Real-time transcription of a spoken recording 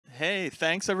Hey,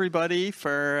 thanks everybody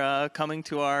for coming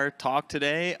to our talk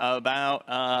today about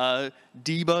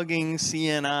debugging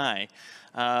CNI.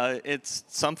 It's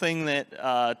something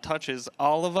that touches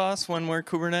all of us when we're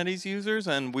Kubernetes users,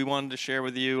 and we wanted to share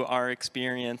with you our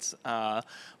experience.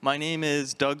 My name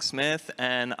is Doug Smith,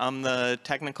 and I'm the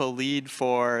technical lead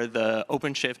for the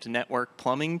OpenShift network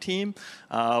plumbing team.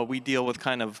 We deal with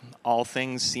kind of all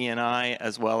things CNI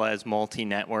as well as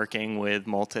multi-networking with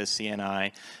Multis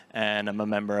CNI, and I'm a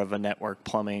member of a network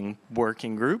plumbing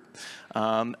working group.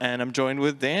 And I'm joined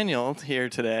with Daniel here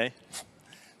today.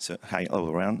 So hi all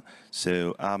around.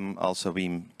 So I'm also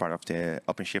been part of the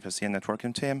OpenShift CNI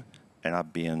networking team, and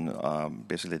I've been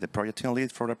basically the project team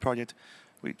lead for the project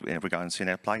regarding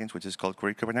CNI plugins, which is called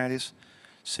Great Kubernetes.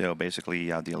 So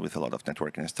basically, I deal with a lot of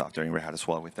networking stuff during Red Hat as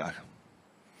well with that.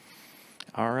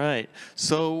 All right.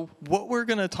 So what we're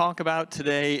going to talk about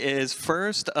today is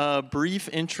first a brief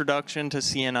introduction to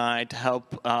CNI to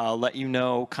help let you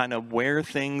know kind of where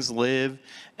things live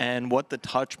and what the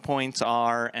touch points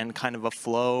are and kind of a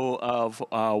flow of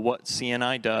what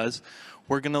CNI does.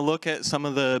 We're going to look at some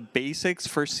of the basics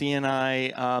for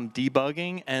CNI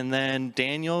debugging, and then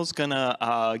Daniel's going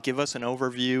to give us an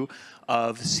overview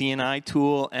of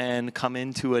cnitool and come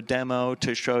into a demo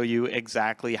to show you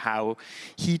exactly how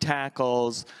he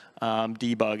tackles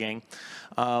debugging.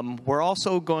 We're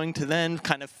also going to then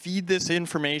kind of feed this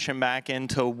information back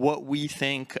into what we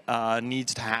think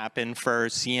needs to happen for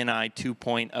CNI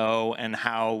 2.0 and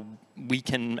how we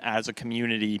can, as a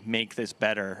community, make this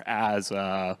better as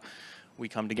we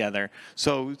come together.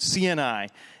 So CNI,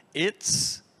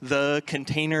 it's the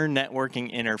container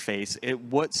networking interface.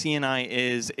 What CNI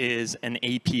is an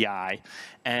API,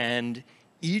 and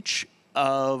each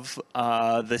of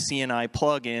the CNI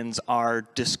plugins are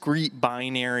discrete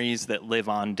binaries that live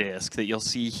on disk that you'll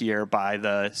see here by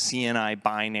the CNI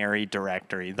binary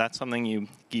directory. That's something you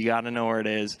got to know where it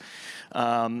is.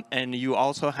 And you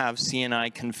also have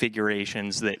CNI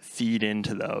configurations that feed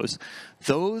into those.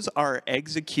 Those are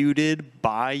executed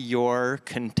by your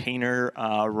container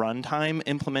runtime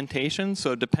implementation.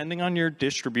 So depending on your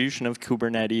distribution of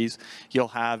Kubernetes, you'll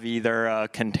have either a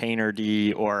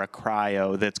containerd or a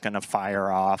cryo that's going to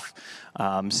fire off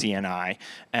CNI.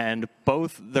 And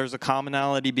there's a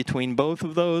commonality between both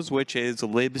of those, which is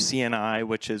libcni,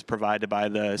 which is provided by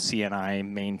the CNI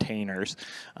maintainers.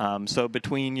 So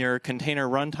between your container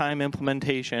runtime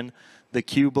implementation, the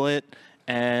kubelet,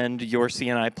 and your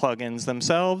CNI plugins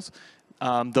themselves,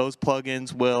 those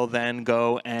plugins will then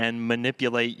go and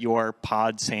manipulate your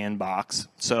pod sandbox.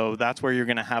 So that's where you're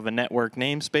going to have a network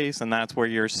namespace, and that's where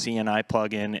your CNI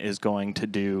plugin is going to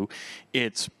do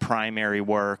its primary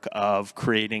work of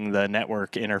creating the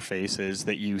network interfaces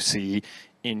that you see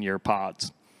in your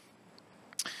pods.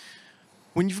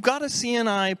 When you've got a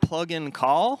CNI plugin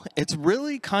call, it's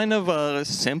really kind of a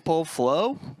simple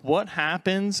flow. What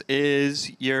happens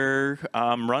is your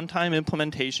runtime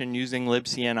implementation using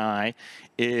libcni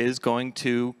is going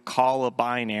to call a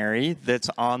binary that's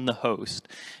on the host.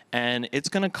 And it's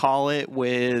going to call it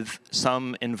with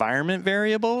some environment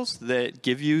variables that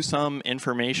give you some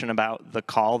information about the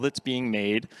call that's being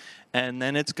made. And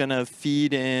then it's going to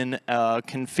feed in a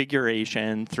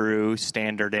configuration through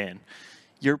standard in.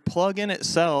 Your plugin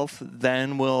itself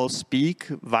then will speak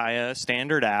via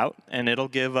standard out, and it'll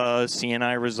give a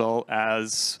CNI result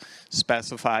as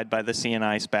specified by the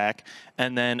CNI spec.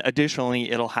 And then additionally,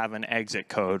 it'll have an exit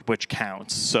code, which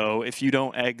counts. So if you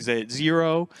don't exit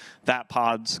 0, that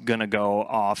pod's going to go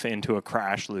off into a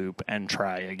crash loop and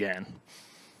try again.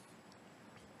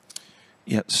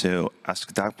 Yeah, so as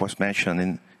Doug was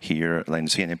mentioning here, like in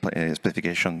CNI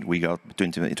specification, we got to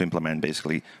implement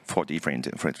basically four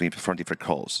different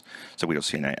calls. So we got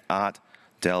CNI add,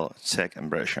 del, check, and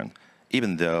version.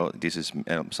 Even though this is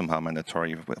somehow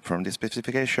mandatory from the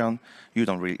specification, you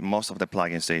don't really, most of the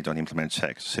plugins, they don't implement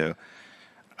check. So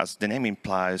as the name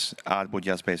implies, add would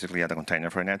just basically add a container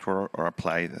for a network or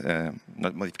apply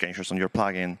modifications on your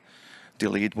plugin.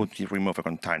 Delete would remove a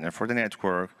container for the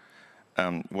network.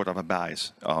 Word of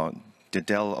advice, the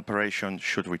del operation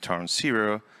should return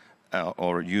 0,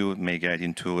 or you may get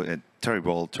into a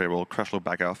terrible crash loop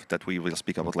backup that we will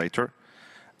speak about later.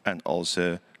 And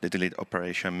also, the delete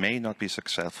operation may not be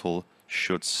successful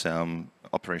should some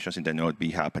operations in the node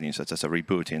be happening, such as a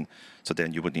rebooting. So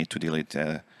then you would need to delete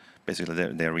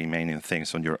basically the remaining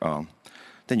things on your own.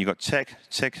 Then you got check.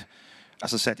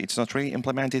 As I said, it's not really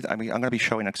implemented. I mean, I'm going to be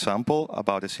showing an example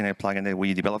about the CNI plugin that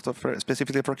we developed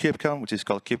specifically for KubeCon, which is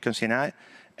called KubeCon CNI,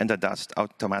 and that does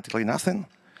automatically nothing.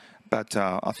 But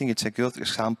I think it's a good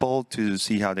example to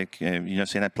see how the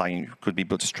CNI plugin could be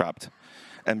bootstrapped.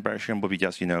 And version will be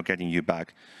just getting you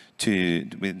back to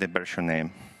with the version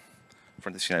name.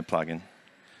 from the CNI plugin.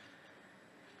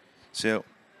 So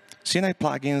CNI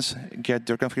plugins get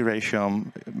their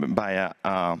configuration by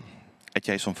a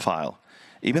JSON file.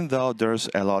 Even though there's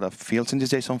a lot of fields in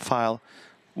this JSON file,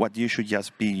 what you should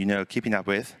just be keeping up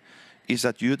with is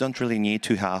that you don't really need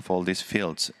to have all these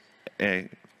fields.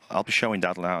 I'll be showing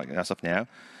that as of now,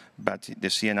 but the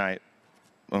CNI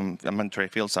mandatory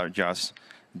fields are just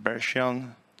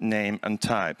version, name, and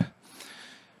type.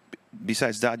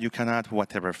 Besides that, you can add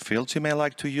whatever fields you may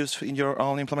like to use in your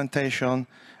own implementation,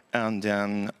 and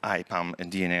then IPAM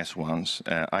and DNS ones.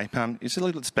 IPAM is a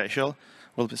little special.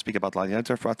 We'll speak about that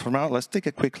later, but for now, let's take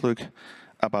a quick look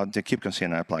about the KubeCon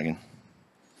CNI plugin.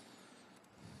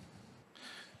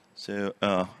 So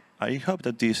I hope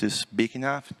that this is big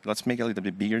enough. Let's make it a little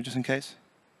bit bigger just in case.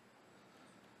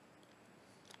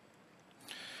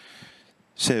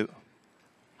 So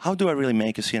how do I really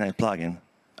make a CNI plugin?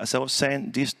 As I was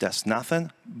saying, this does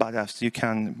nothing, but as you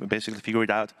can basically figure it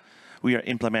out, we are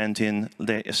implementing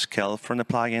the scale from the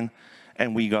plugin,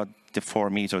 and we got the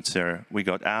 4 methods there. We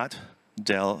got add,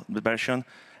 del, the version,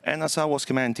 and as I was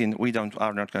commenting, we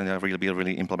are not going to really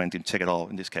be implementing check at all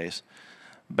in this case.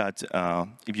 But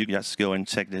if you just go and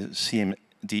check the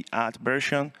CMD add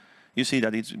version, you see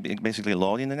that it's basically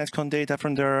loading the netcon data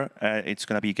from there. It's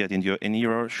going to be getting you an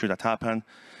error, should that happen,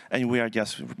 and we are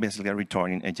just basically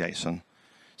returning a JSON.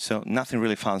 So nothing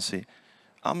really fancy.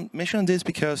 I'm mentioning this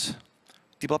because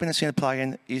developing a CNI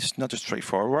plugin is not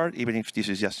straightforward, even if this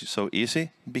is just so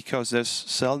easy, because there's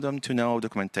seldom to know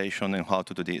documentation and how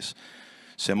to do this.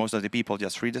 So most of the people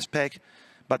just read the spec,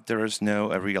 but there is no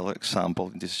real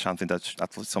example. This is something that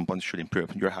at some point should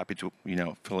improve. You're happy to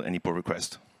fill any pull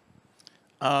request.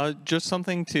 Just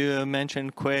something to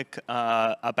mention quick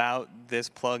about this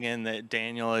plugin that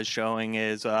Daniel is showing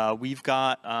is we've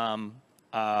got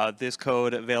this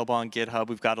code available on GitHub.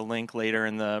 We've got a link later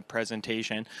in the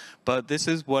presentation. But this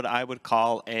is what I would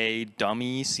call a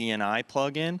dummy CNI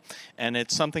plugin. And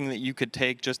it's something that you could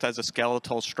take just as a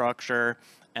skeletal structure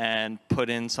and put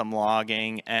in some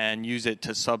logging and use it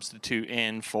to substitute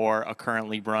in for a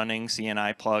currently running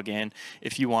CNI plugin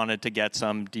if you wanted to get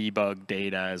some debug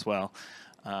data as well.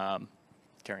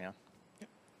 Carry on.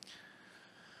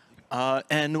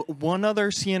 And one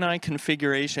other CNI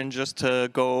configuration, just to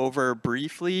go over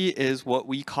briefly, is what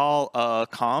we call a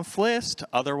conf list,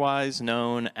 otherwise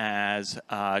known as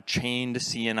chained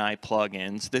CNI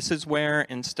plugins. This is where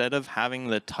instead of having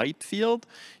the type field,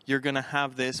 you're going to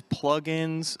have this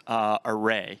plugins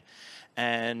array.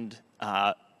 And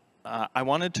I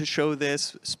wanted to show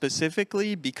this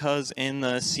specifically because in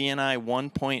the CNI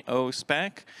 1.0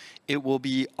 spec, it will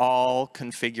be all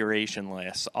configuration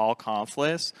lists, all conf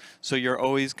lists. So you're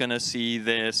always going to see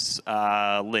this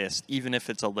list, even if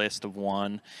it's a list of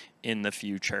 1 in the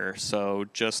future. So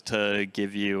just to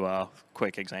give you a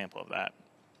quick example of that.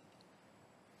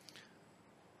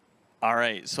 All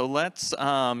right, so let's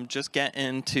just get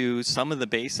into some of the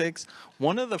basics.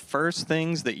 One of the first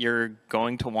things that you're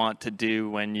going to want to do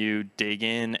when you dig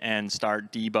in and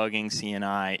start debugging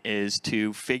CNI is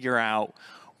to figure out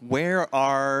where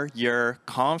are your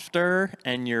confter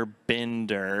and your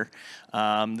binder.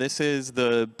 This is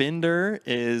the binder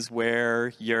is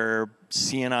where your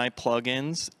CNI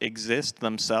plugins exist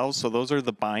themselves. So those are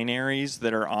the binaries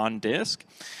that are on disk,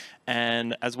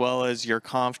 and as well as your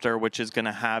confter, which is going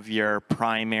to have your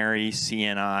primary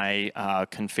CNI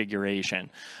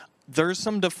configuration. There's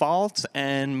some defaults,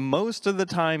 and most of the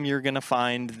time you're going to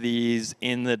find these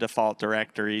in the default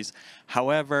directories.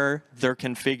 However, they're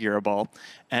configurable.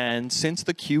 And since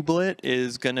the kubelet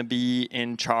is going to be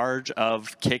in charge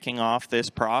of kicking off this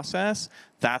process,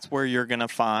 that's where you're going to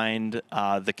find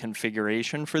the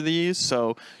configuration for these.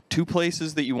 So 2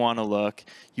 places that you want to look.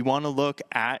 You want to look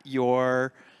at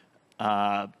your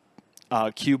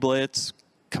kubelets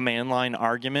command line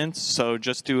arguments. So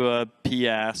just do a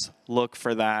PS, look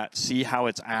for that, see how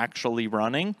it's actually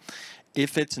running.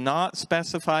 If it's not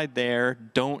specified there,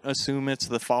 don't assume it's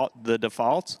the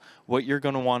defaults. What you're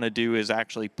going to want to do is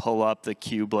actually pull up the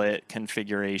kubelet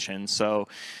configuration. So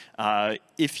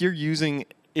if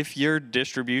your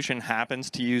distribution happens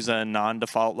to use a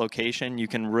non-default location, you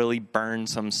can really burn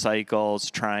some cycles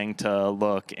trying to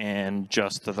look in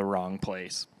just the wrong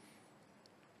place.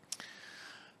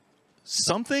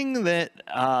 Something that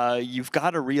you've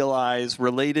got to realize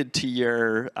related to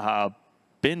your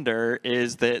binder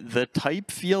is that the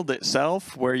type field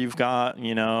itself, where you've got,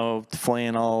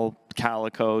 flannel,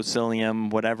 calico, psyllium,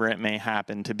 whatever it may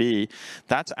happen to be,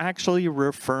 that's actually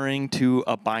referring to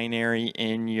a binary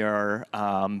in your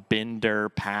binder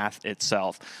path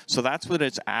itself. So that's what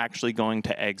it's actually going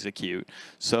to execute.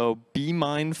 So be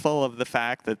mindful of the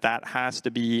fact that that has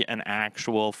to be an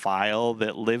actual file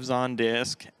that lives on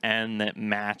disk and that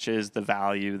matches the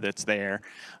value that's there.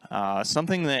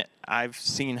 Something that I've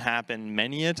seen happen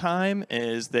many a time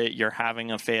is that you're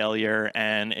having a failure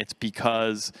and it's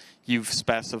because you've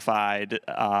specified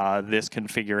this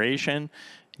configuration,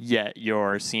 yet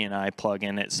your CNI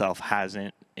plugin itself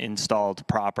hasn't installed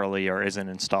properly or isn't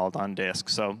installed on disk.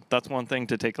 So that's one thing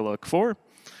to take a look for.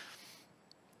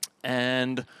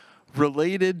 And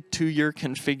related to your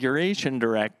configuration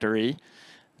directory,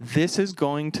 this is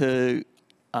going to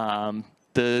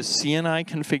the CNI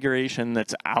configuration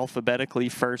that's alphabetically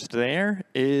first there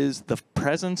is the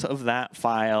presence of that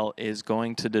file is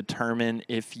going to determine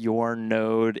if your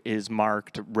node is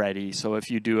marked ready. So if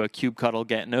you do a kubectl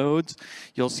get nodes,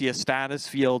 you'll see a status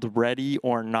field ready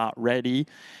or not ready.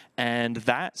 And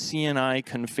that CNI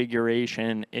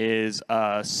configuration is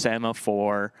a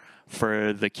semaphore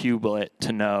for the kubelet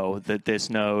to know that this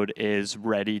node is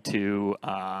ready to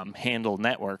handle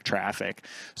network traffic.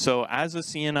 So as a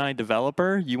CNI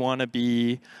developer, you want to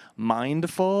be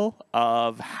mindful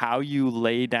of how you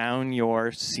lay down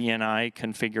your CNI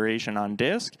configuration on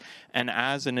disk. And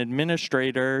as an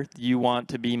administrator, you want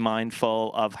to be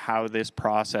mindful of how this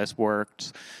process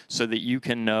works so that you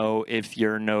can know if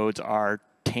your nodes are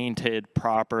tainted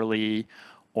properly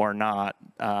or not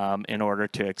in order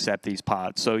to accept these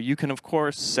pods. So you can, of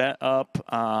course, set up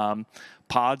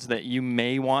pods that you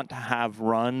may want to have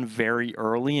run very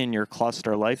early in your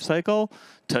cluster lifecycle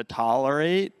to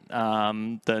tolerate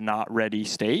the not ready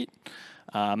state.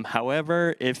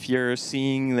 However, if you're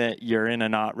seeing that you're in a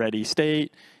not ready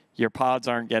state, your pods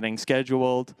aren't getting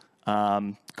scheduled,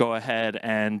 go ahead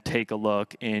and take a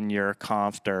look in your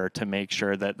confdir to make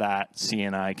sure that that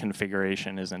CNI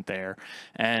configuration isn't there.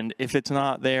 And if it's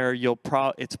not there,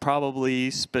 it's probably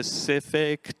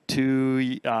specific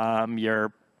to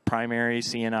your primary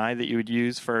CNI that you would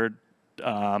use for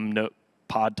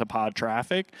pod-to-pod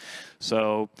traffic.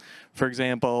 So, for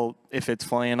example, if it's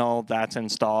flannel, that's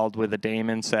installed with a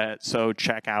daemon set. So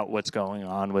check out what's going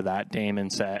on with that daemon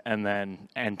set and then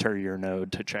enter your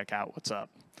node to check out what's up.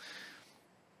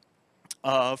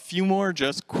 A few more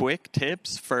just quick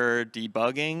tips for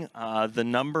debugging. The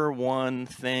number one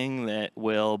thing that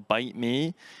will bite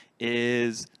me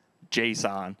is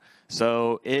JSON.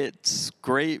 So it's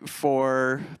great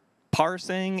for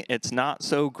parsing. It's not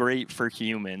so great for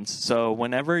humans. So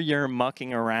whenever you're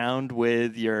mucking around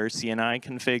with your CNI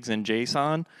configs in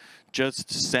JSON,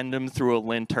 just send them through a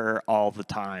linter all the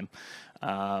time.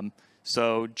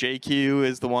 So JQ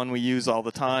is the one we use all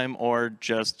the time, or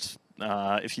just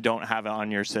if you don't have it on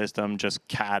your system, just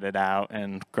cat it out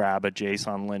and grab a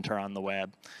JSON linter on the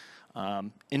web.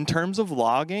 In terms of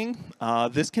logging,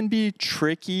 this can be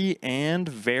tricky and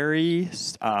very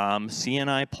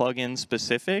CNI plugin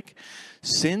specific.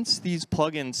 Since these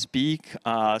plugins speak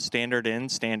standard in,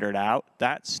 standard out,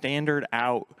 that standard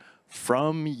out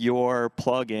from your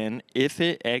plugin, if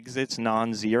it exits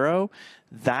non-zero,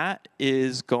 that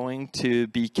is going to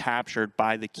be captured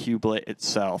by the kubelet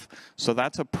itself. So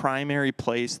that's a primary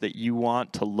place that you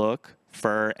want to look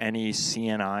for any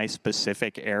CNI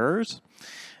specific errors.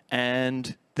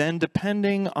 And then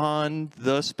depending on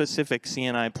the specific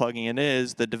CNI plugin it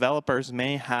is, the developers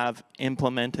may have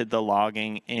implemented the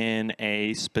logging in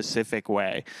a specific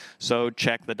way. So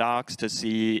check the docs to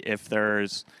see if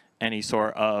there's any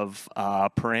sort of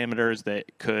parameters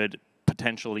that could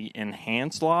potentially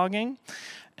enhance logging.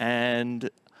 And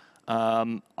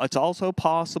it's also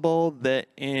possible that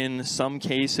in some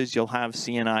cases you'll have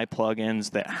CNI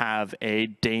plugins that have a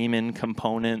daemon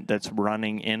component that's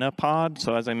running in a pod.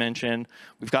 So as I mentioned,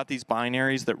 we've got these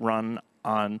binaries that run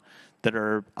on that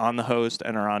are on the host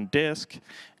and are on disk,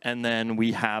 and then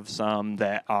we have some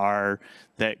that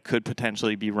could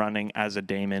potentially be running as a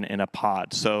daemon in a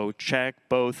pod. So check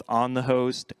both on the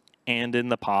host and in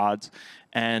the pods.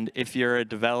 And if you're a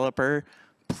developer,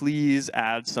 please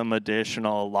add some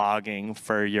additional logging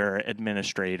for your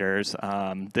administrators.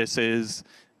 They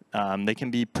can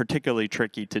be particularly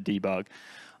tricky to debug.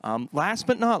 Last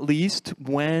but not least,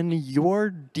 when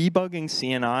you're debugging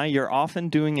CNI, you're often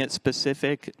doing it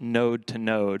specific node to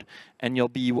node, and you'll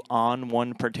be on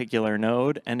one particular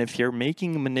node. And if you're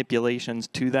making manipulations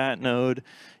to that node,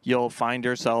 you'll find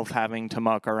yourself having to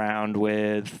muck around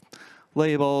with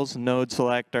labels, node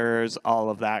selectors, all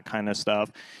of that kind of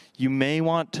stuff. You may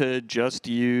want to just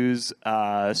use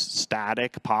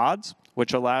static pods,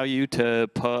 which allow you to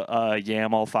put a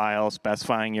YAML file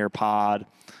specifying your pod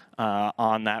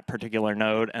on that particular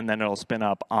node, and then it'll spin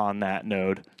up on that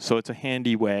node. So it's a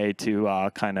handy way to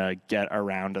kind of get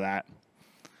around that.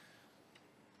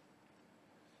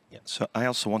 Yeah, so I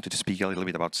also wanted to speak a little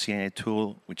bit about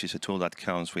cnitool, which is a tool that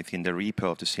comes within the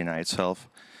repo of the CNI itself.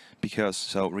 Because,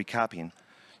 so recapping,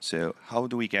 so how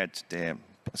do we get the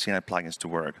CNI plugins to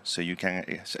work? So you can,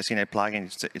 a CNI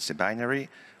plugin, it's a binary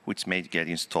which may get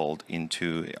installed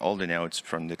into all the nodes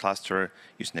from the cluster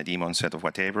using a daemon set of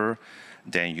whatever.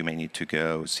 Then you may need to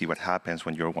go see what happens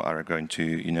when you are going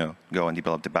to, go and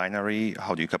develop the binary.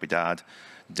 How do you copy that?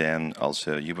 Then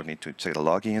also you will need to check the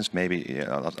logins. Maybe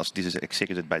this is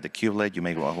executed by the kubelet. You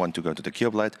may want to go to the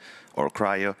kubelet or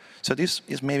cryo. So this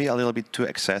is maybe a little bit too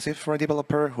excessive for a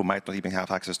developer who might not even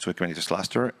have access to a Kubernetes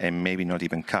cluster and maybe not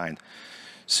even kind.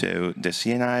 So the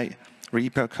CNI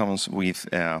repo comes with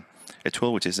a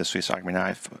tool which is the Swiss Army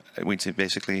knife, which is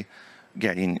basically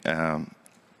getting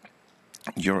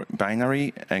your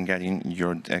binary and getting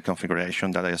your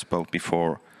configuration that I spoke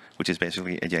before, which is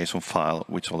basically a JSON file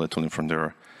with all the tooling from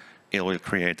there. It will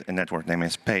create a network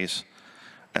namespace,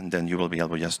 and then you will be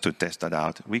able just to test that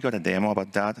out. We got a demo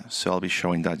about that, so I'll be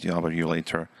showing that over you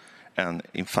later. And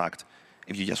in fact,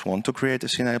 if you just want to create a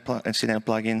CNI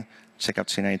plugin, check out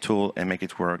cnitool and make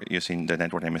it work using the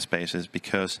network namespaces,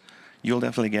 because you'll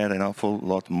definitely get an awful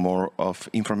lot more of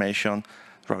information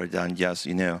rather than just,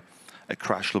 a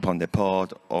crash loop on the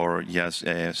pod, or just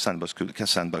a sandbox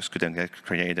couldn't get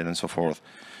created and so forth.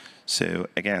 So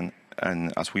again,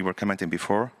 and as we were commenting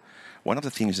before, one of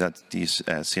the things that these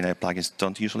CNI plugins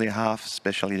don't usually have,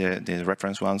 especially the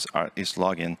reference ones, is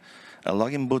login. A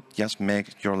login boot just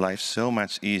makes your life so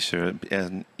much easier,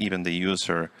 and even the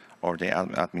user or the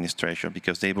administrator,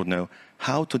 because they would know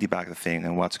how to debug the thing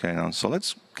and what's going on. So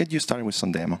let's get you started with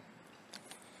some demo.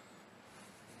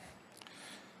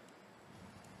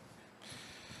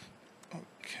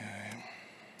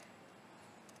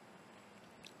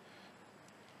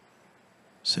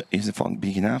 So is the font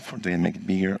big enough, or do I make it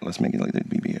bigger? Let's make it a little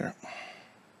bit bigger.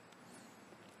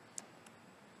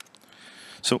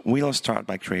 So we'll start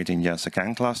by creating just a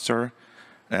CAN cluster.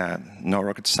 No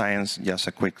rocket science, just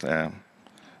a quick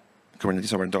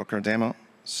Kubernetes over Docker demo.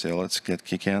 So let's get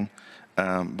kicking.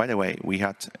 By the way, we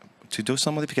had to do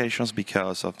some modifications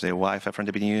because of the Wi-Fi from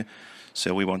the beginning.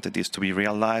 So we wanted this to be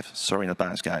real live. Sorry in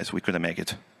advance, guys, we couldn't make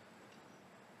it.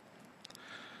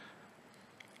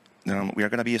 We are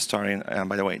going to be starting,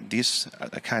 by the way, this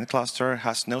kind of cluster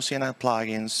has no CNI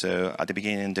plugin, so at the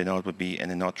beginning the node would be in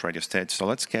a not ready state. So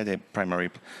let's get a primary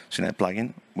CNI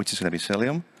plugin, which is going to be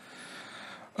Cilium.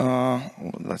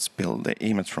 Let's build the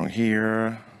image from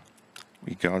here.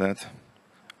 We got it.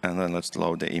 And then let's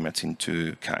load the image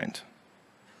into kind.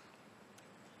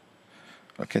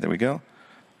 Okay, there we go.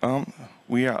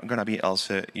 We are going to be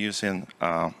also using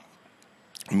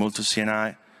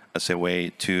multi-CNI as a way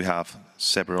to have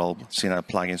several CNI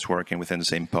plugins working within the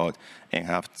same pod and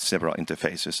have several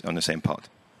interfaces on the same pod.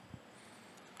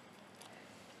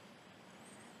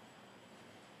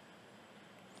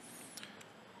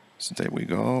 So there we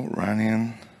go,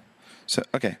 running. So,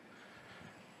 okay.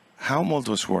 How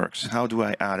Multus works, how do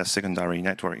I add a secondary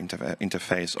network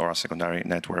interface or a secondary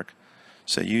network?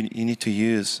 So you need to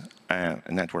use a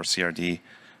network CRD,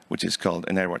 which is called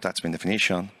a network attachment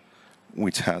definition,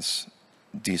 which has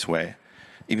this way.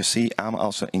 If you see, I'm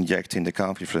also injecting the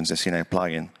config from the CNI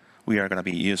plugin. We are going to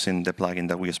be using the plugin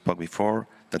that we spoke before,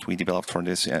 that we developed for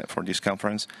this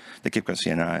conference, the KubeCon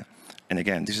CNI. And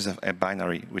again, this is a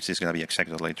binary which is going to be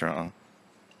executed later on.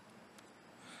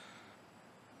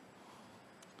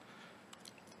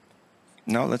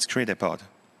 Now let's create a pod.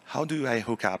 How do I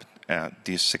hook up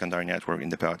this secondary network in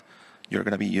the pod? You're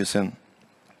going to be using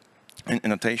an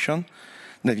annotation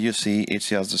that you see, it's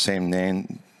just the same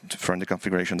name from the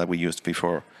configuration that we used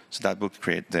before. So that would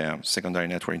create the secondary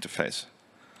network interface.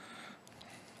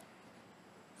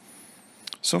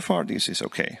 So far, this is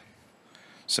OK.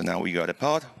 So now we got a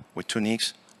pod with 2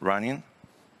 NICs running.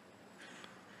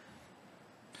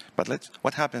 But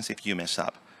what happens if you mess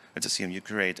up? Let's assume you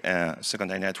create a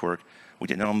secondary network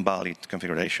with a non-valid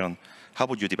configuration. How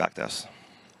would you debug this?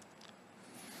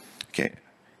 OK,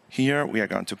 here we are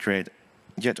going to create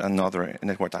yet another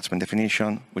network attachment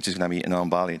definition, which is going to be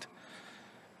non-valid,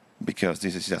 because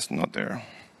this is just not there.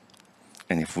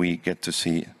 And if we get to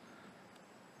see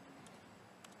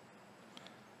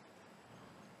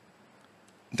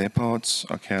the pods,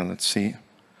 OK, let's see.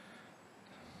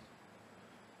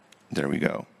 There we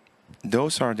go.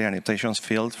 Those are the annotations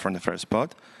field from the first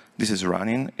pod. This is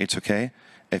running. It's OK.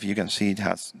 If you can see, it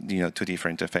has two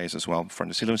different interfaces as well, from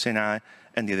the Cylon CNI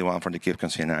and the other one from the Kipcon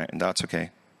CNI, and that's OK.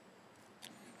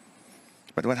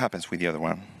 But what happens with the other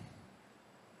one?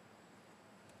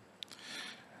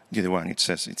 The other one, it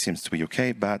says it seems to be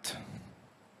OK, but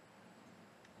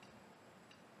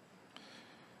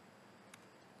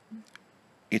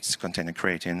it's container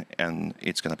creating, and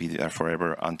it's going to be there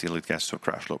forever until it gets to a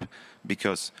crash loop.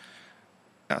 Because,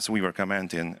 as we were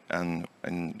commenting in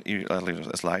earlier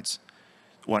slides,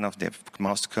 one of the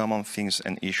most common things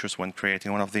and issues when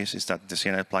creating one of these is that the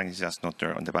CNI plugin is just not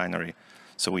there on the binary.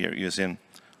 So we are using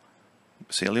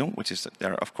Cylon, which is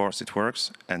there, of course, it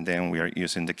works. And then we are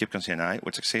using the Kipcon CNI,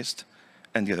 which exists,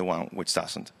 and the other one, which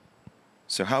doesn't.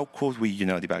 So how could we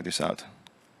debug this out?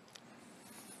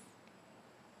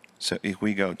 So if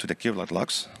we go to the kubelet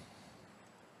logs,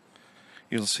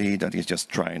 you'll see that it's just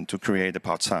trying to create a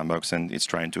pod sandbox, and it's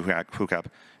trying to hook up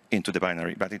into the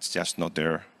binary, but it's just not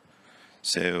there.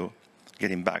 So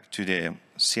getting back to the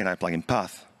CNI plugin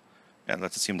path, and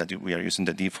let's assume that we are using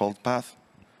the default path,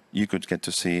 you could get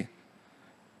to see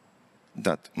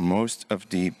that most of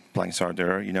the plugins are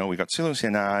there. We got Cylon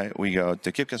CNI, we got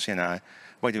the Kipcon CNI,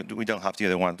 but we don't have the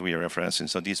other one that we are referencing.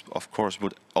 So these, of course,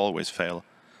 would always fail.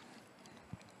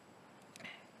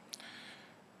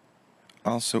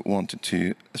 Also wanted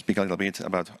to speak a little bit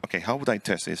about, OK, how would I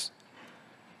test this?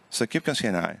 So Kipcon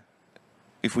CNI,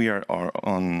 if we are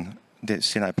on the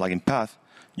CNI plugin path,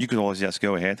 you could always just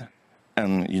go ahead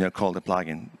and call the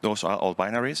plugin. Those are all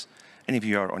binaries. And if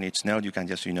you are on each node, you can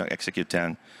just execute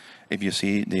them. If you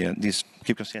see this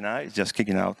Kipcon CNI is just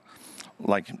kicking out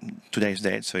like today's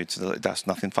date, so that's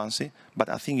nothing fancy. But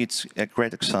I think it's a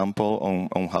great example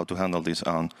on how to handle this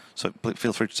on. So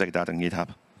feel free to check that on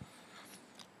GitHub.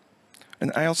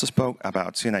 And I also spoke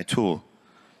about cnitool.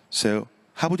 So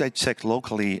how would I check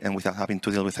locally and without having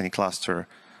to deal with any cluster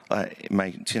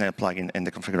my CNI plugin and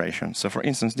the configuration? So for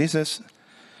instance, this is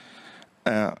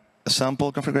a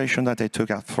sample configuration that I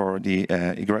took up for the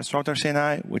egress router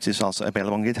CNI, which is also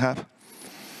available on GitHub.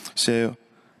 So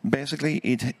basically,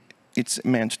 it's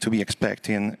meant to be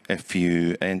expecting a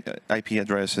few IP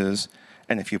addresses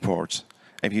and a few ports.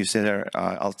 If you say there,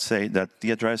 I'll say that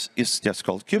the address is just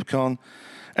called KubeCon,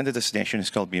 and the destination is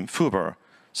called beam-fubar.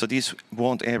 So these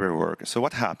won't ever work. So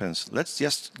what happens? Let's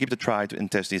just give it a try and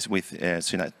test this with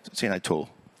cnitool.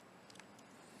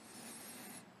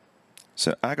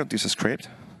 So I got this script,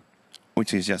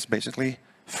 which is just basically,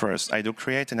 first I do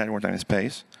create a network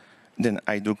namespace, then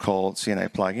I do call CNI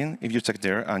plugin. If you check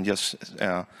there, I'm just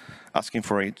asking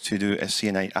for it to do a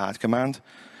CNI add command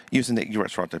using the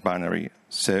egress router binary.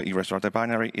 So egress router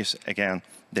binary is, again,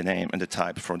 the name and the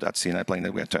type for that CNI plugin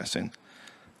that we are testing.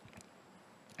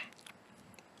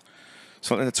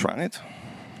 So let's run it.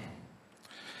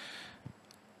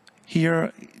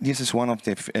 Here, this is one of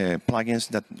the plugins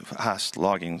that has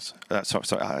logins.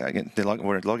 Again,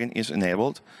 where login is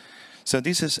enabled. So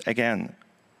this is, again,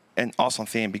 an awesome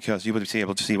thing because you will be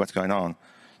able to see what's going on.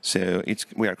 So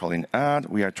we are calling add.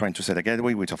 We are trying to set a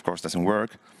gateway, which, of course, doesn't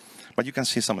work. But you can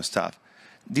see some stuff.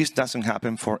 This doesn't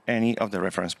happen for any of the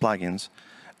reference plugins.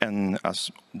 And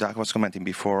as Doug was commenting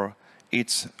before,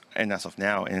 and as of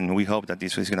now, and we hope that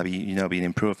this is going to be being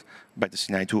improved by the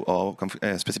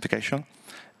cnitool specification,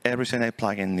 every CNI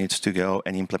plugin needs to go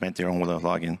and implement their own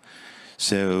login.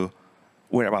 So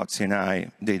where about CNI,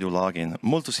 they do login.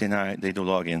 Multi-CNI, they do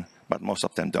login, but most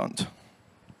of them don't.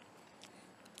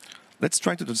 Let's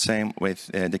try to do the same with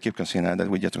the Kipcon CNI that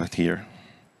we just got here.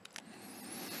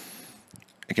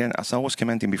 Again, as I was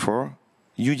commenting before,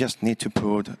 you just need to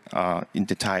put in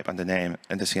the type and the name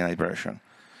and the CNI version.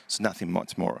 So nothing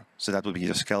much more. So that would be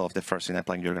the scale of the first CNI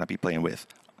plugin you're going to be playing with.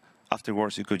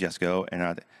 Afterwards, you could just go and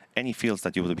add any fields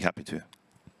that you would be happy to.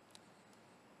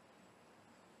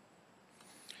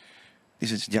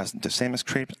 This is just the same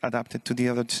script adapted to the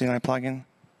other CNI plugin.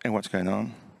 And what's going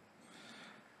on?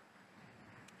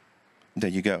 There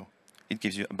you go. It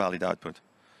gives you a valid output.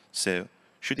 So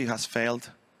should it have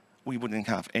failed, we wouldn't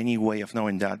have any way of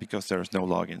knowing that because there's no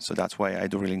login. So that's why I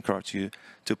do really encourage you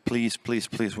to please, please,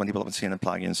 please, when developing CNI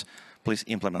plugins, please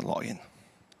implement login.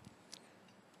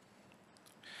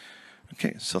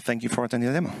 OK, so thank you for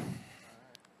attending the demo.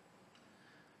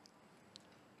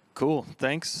 Cool.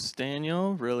 Thanks,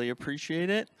 Daniel. Really appreciate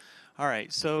it. All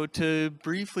right, so to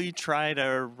briefly try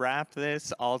to wrap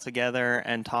this all together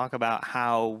and talk about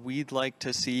how we'd like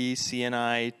to see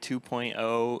CNI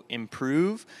 2.0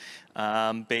 improve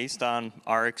based on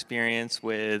our experience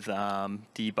with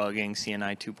debugging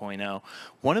CNI 2.0.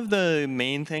 One of the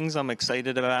main things I'm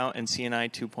excited about in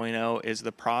CNI 2.0 is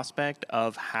the prospect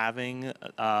of having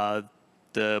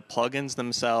the plugins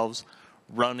themselves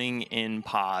running in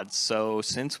pods. So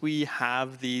since we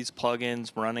have these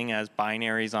plugins running as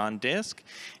binaries on disk,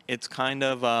 it's kind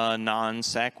of a non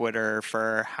sequitur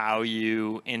for how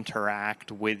you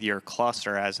interact with your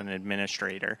cluster as an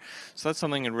administrator. So that's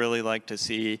something I'd really like to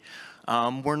see.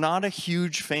 We're not a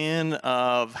huge fan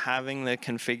of having the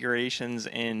configurations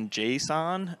in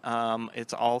JSON.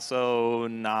 It's also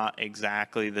not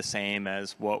exactly the same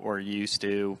as what we're used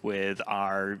to with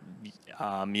our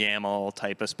YAML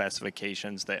type of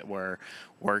specifications that we're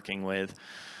working with.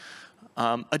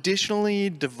 Additionally,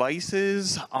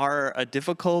 devices are a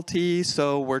difficulty,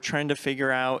 so we're trying to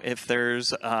figure out if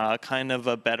there's kind of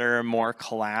a better, more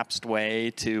collapsed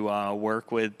way to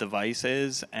work with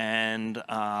devices. And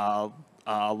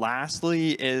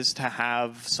lastly is to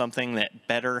have something that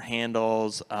better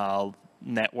handles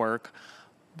network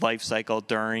lifecycle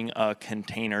during a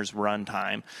container's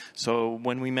runtime. So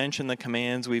when we mention the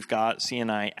commands, we've got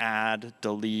CNI add,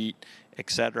 delete,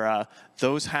 etc.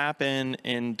 Those happen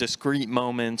in discrete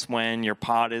moments when your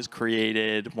pod is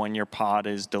created, when your pod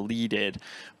is deleted.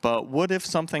 But what if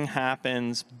something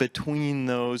happens between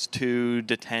those two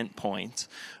detent points?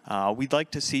 We'd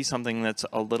like to see something that's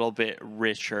a little bit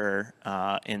richer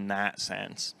in that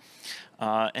sense.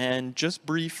 And just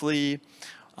briefly,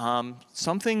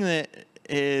 something that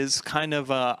is kind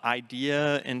of an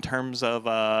idea in terms of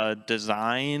a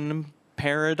design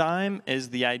paradigm is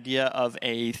the idea of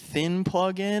a thin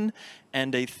plugin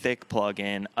and a thick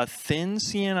plugin. A thin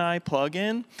CNI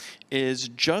plugin is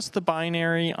just the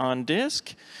binary on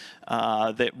disk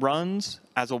that runs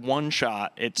as a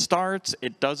one-shot. It starts,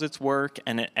 it does its work,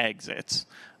 and it exits.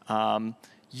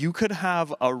 You could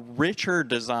have a richer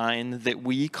design that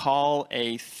we call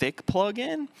a thick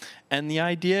plugin, and the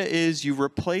idea is you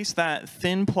replace that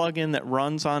thin plugin that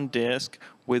runs on disk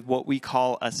with what we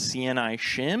call a CNI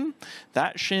shim.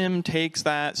 That shim takes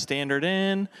that standard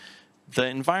in, the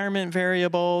environment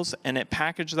variables, and it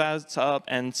packages that up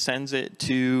and sends it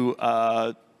to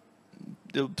a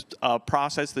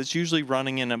process that's usually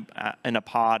running in a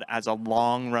pod as a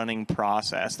long-running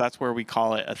process. That's where we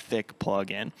call it a thick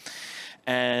plugin.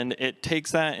 And it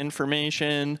takes that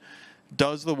information,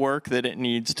 does the work that it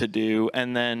needs to do,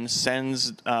 and then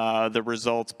sends the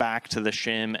results back to the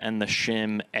shim, and the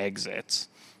shim exits.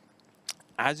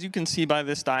 As you can see by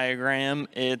this diagram,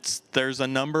 there's a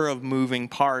number of moving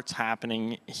parts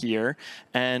happening here.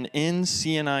 And in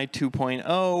CNI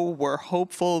 2.0, we're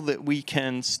hopeful that we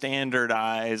can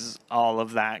standardize all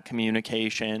of that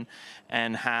communication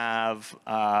and have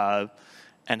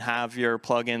your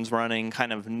plugins running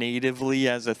kind of natively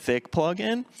as a thick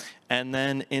plugin. And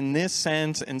then in this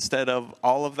sense, instead of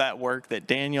all of that work that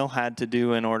Daniel had to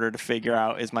do in order to figure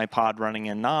out, is my pod running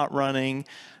and not running?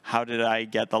 How did I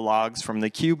get the logs from the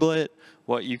kubelet?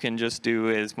 What you can just do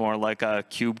is more like a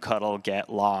kubectl get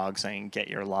logs and get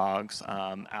your logs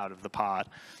out of the pod.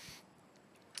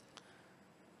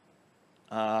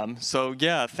 So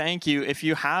yeah, thank you. If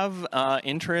you have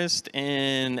interest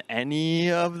in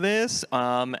any of this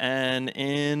and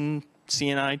in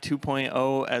CNI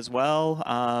 2.0 as well,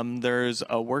 there's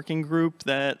a working group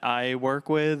that I work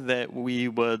with that we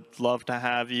would love to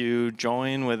have you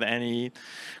join with any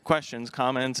questions,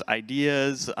 comments,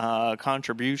 ideas,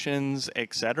 contributions,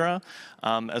 etc.,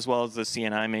 as well as the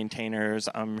CNI maintainers.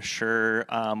 I'm sure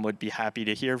would be happy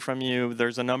to hear from you.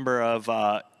 There's a number of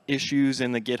issues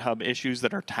in the GitHub issues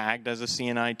that are tagged as a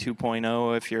CNI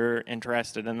 2.0 if you're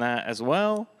interested in that as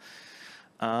well.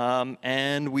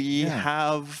 And we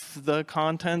have the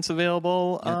contents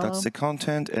available. Yeah, that's the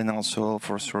content. And also,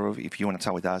 for sure, if you want to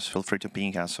chat with us, feel free to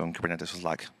ping us on Kubernetes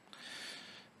Slack.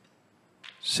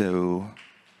 So,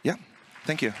 yeah,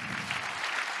 thank you.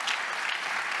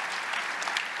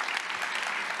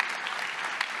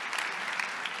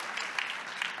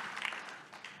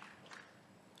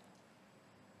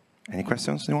 Any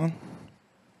questions, anyone?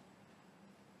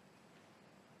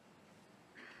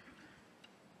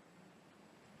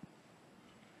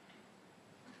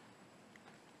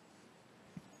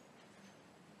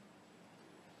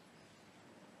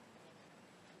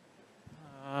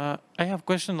 I have a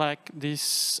question like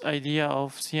this idea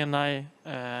of CNI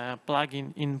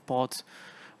plugin in pods,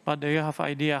 but do you have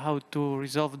idea how to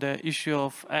resolve the issue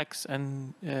of eggs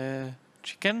and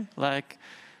chicken? Like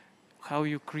how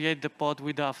you create the pod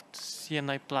without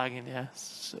CNI plugin, yeah?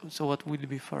 So what would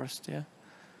be first, yeah?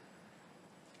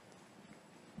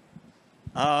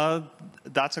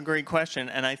 That's a great question,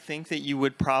 and I think that you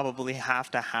would probably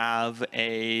have to have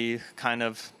a kind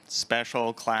of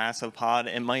special class of pod.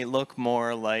 It might look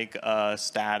more like a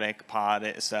static pod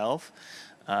itself.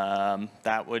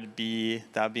 That would be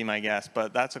my guess,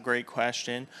 but that's a great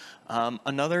question.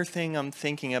 Another thing I'm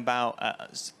thinking about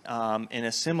in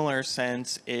a similar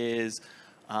sense is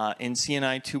in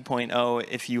CNI 2.0,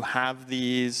 if you have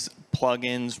these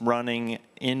plugins running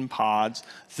in pods,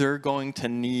 they're going to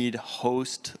need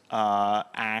host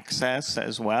access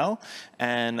as well.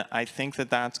 And I think that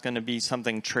that's going to be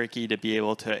something tricky to be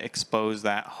able to expose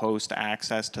that host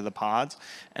access to the pods.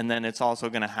 And then it's also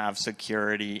going to have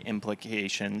security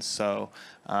implications. So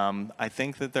I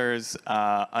think that there's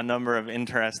a number of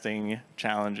interesting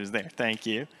challenges there. Thank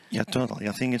you. Yeah, totally.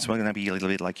 I think it's going to be a little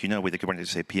bit like, with the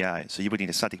Kubernetes API. So you would need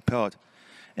a static pod,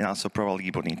 and also probably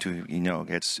you would need to,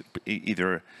 get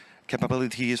either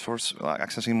capabilities for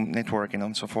accessing networking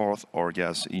and so forth, or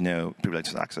just,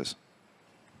 privileged access.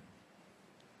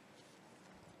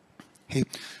 Hey,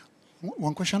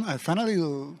 one question. I find a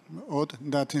little odd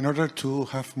that in order to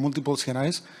have multiple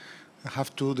CNIs, I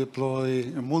have to deploy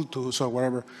Multus or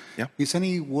whatever. Yeah. Is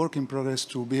any work in progress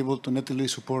to be able to natively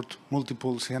support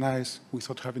multiple CNIs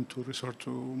without having to resort to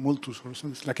Multus or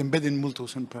something, like embedding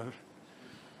Multus in Perl?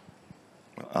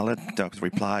 I'll let Doug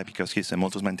reply because he's a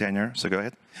Multus maintainer, so go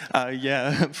ahead.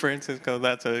 Yeah, Francisco,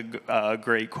 that's a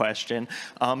great question.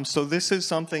 So this is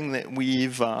something that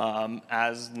we've,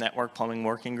 as Network Plumbing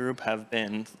Working Group, have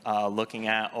been looking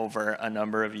at over a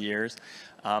number of years.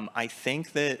 I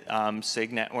think that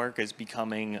SIG Network is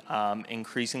becoming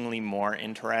increasingly more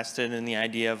interested in the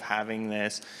idea of having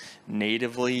this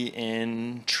natively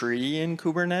in tree in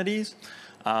Kubernetes.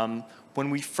 When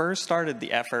we first started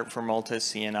the effort for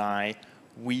Multus CNI,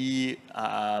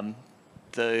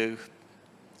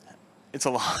 it's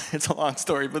a long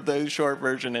story, but the short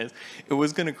version is it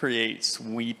was going to create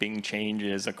sweeping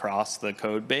changes across the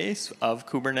code base of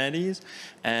Kubernetes,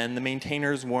 and the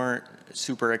maintainers weren't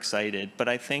super excited. But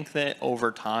I think that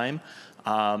over time,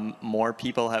 more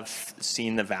people have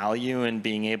seen the value in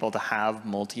being able to have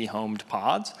multi-homed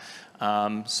pods.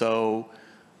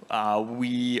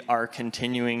 We are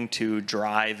continuing to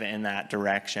drive in that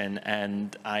direction,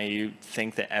 and I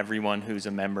think that everyone who's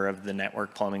a member of the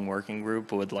Network Plumbing Working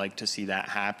Group would like to see that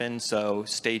happen. So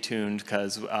stay tuned,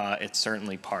 because it's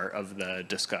certainly part of the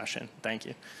discussion. Thank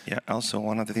you. Yeah, also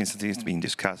one of the things that is being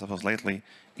discussed of us lately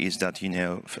is that,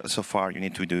 so far you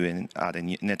need to add a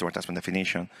network attachment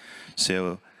definition.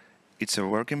 So it's a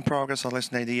work in progress, or less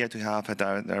an idea to have a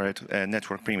direct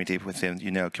network primitive within,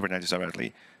 Kubernetes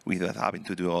directly, without having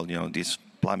to do all, this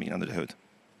plumbing under the hood.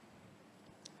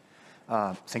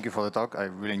 Thank you for the talk. I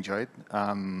really enjoyed.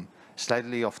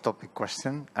 Slightly off-topic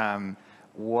question.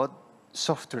 What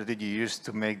software did you use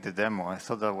to make the demo? I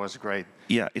thought that was great.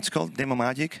 Yeah, it's called Demo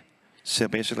Magic. So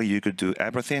basically, you could do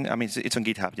everything. I mean, it's on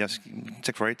GitHub. Just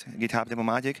check for it, GitHub Demo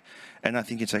Magic. And I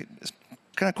think it's a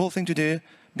kind of cool thing to do,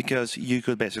 because you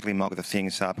could basically mock the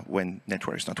things up when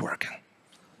network is not working.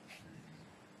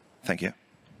 Thank you.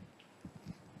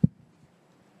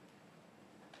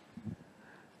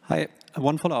 Hi,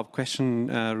 one follow-up question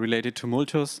related to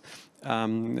Multus.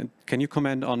 Can you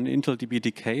comment on Intel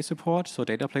DBDK support, so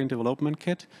data plane development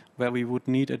kit, where we would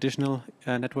need additional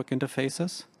network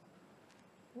interfaces?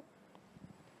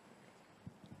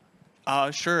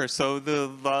 Sure. So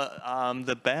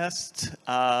the best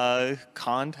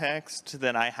context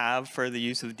that I have for the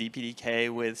use of DPDK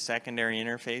with secondary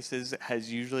interfaces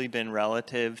has usually been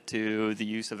relative to the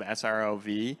use of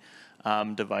SROV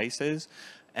devices,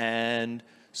 and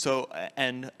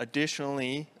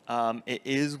additionally, it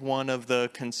is one of the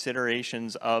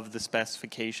considerations of the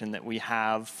specification that we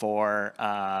have for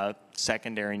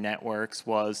secondary networks,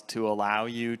 was to allow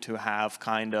you to have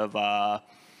kind of a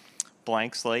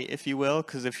blank slate, if you will,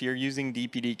 because if you're using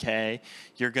DPDK,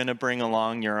 you're going to bring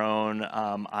along your own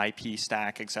IP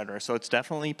stack, et cetera. So it's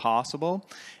definitely possible.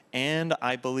 And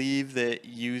I believe that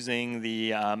using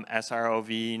the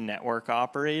SROV network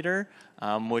operator,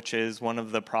 which is one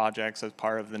of the projects as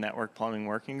part of the Network Plumbing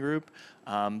Working Group,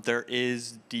 there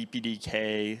is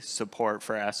DPDK support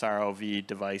for SROV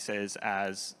devices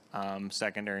as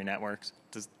secondary networks.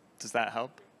 Does that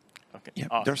help? Okay. Yeah,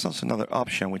 awesome. There's also another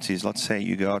option, which is, let's say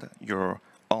you got your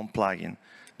own plugin.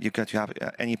 You have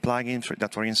any plugin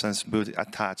that, for instance, would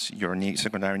attach your NIC,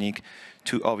 secondary NIC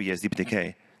to OBS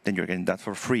DPDK. Then you're getting that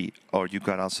for free. Or you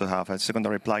could also have a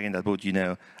secondary plugin that would,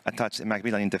 attach a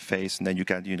Macmillan interface, and then you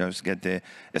can, get the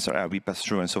SRIB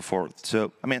pass-through and so forth.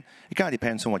 So, I mean, it kind of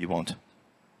depends on what you want.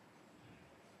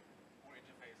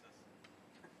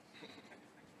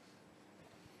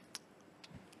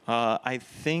 I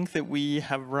think that we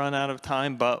have run out of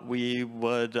time, but we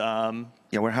would...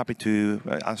 Yeah, we're happy to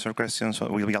answer questions.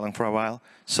 We'll be along for a while.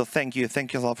 So thank you.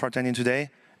 Thank you all for attending today,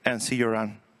 and see you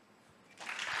around.